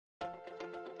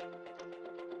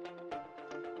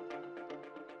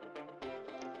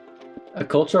A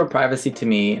culture of privacy to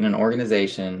me in an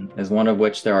organization is one of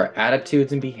which there are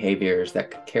attitudes and behaviors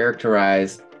that could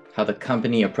characterize how the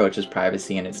company approaches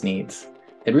privacy and its needs.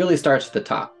 It really starts at the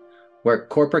top, where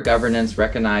corporate governance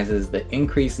recognizes the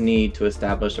increased need to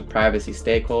establish a privacy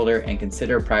stakeholder and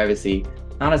consider privacy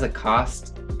not as a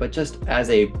cost, but just as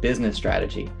a business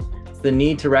strategy. It's the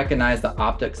need to recognize the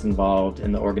optics involved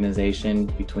in the organization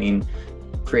between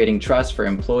creating trust for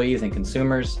employees and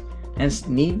consumers, and it's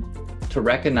need to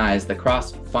recognize the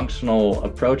cross-functional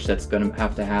approach that's going to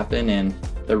have to happen and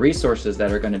the resources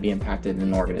that are going to be impacted in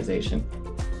an organization.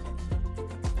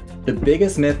 The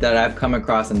biggest myth that I've come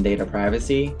across in data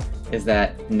privacy is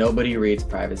that nobody reads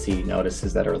privacy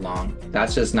notices that are long.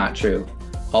 That's just not true.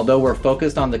 Although we're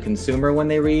focused on the consumer when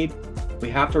they read, we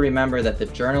have to remember that the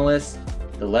journalists,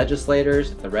 the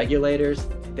legislators, the regulators,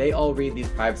 they all read these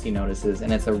privacy notices,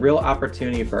 and it's a real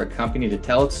opportunity for a company to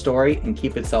tell its story and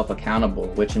keep itself accountable,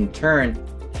 which in turn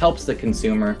helps the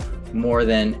consumer more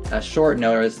than a short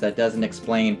notice that doesn't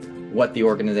explain what the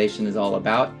organization is all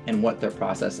about and what their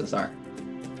processes are.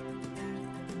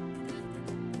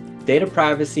 Data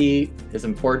privacy is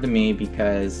important to me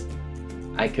because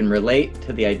I can relate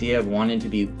to the idea of wanting to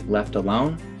be left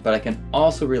alone, but I can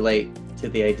also relate to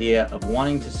the idea of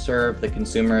wanting to serve the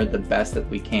consumer the best that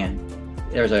we can.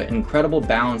 There's an incredible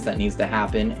balance that needs to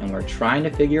happen, and we're trying to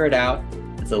figure it out.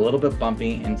 It's a little bit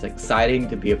bumpy, and it's exciting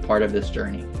to be a part of this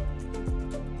journey.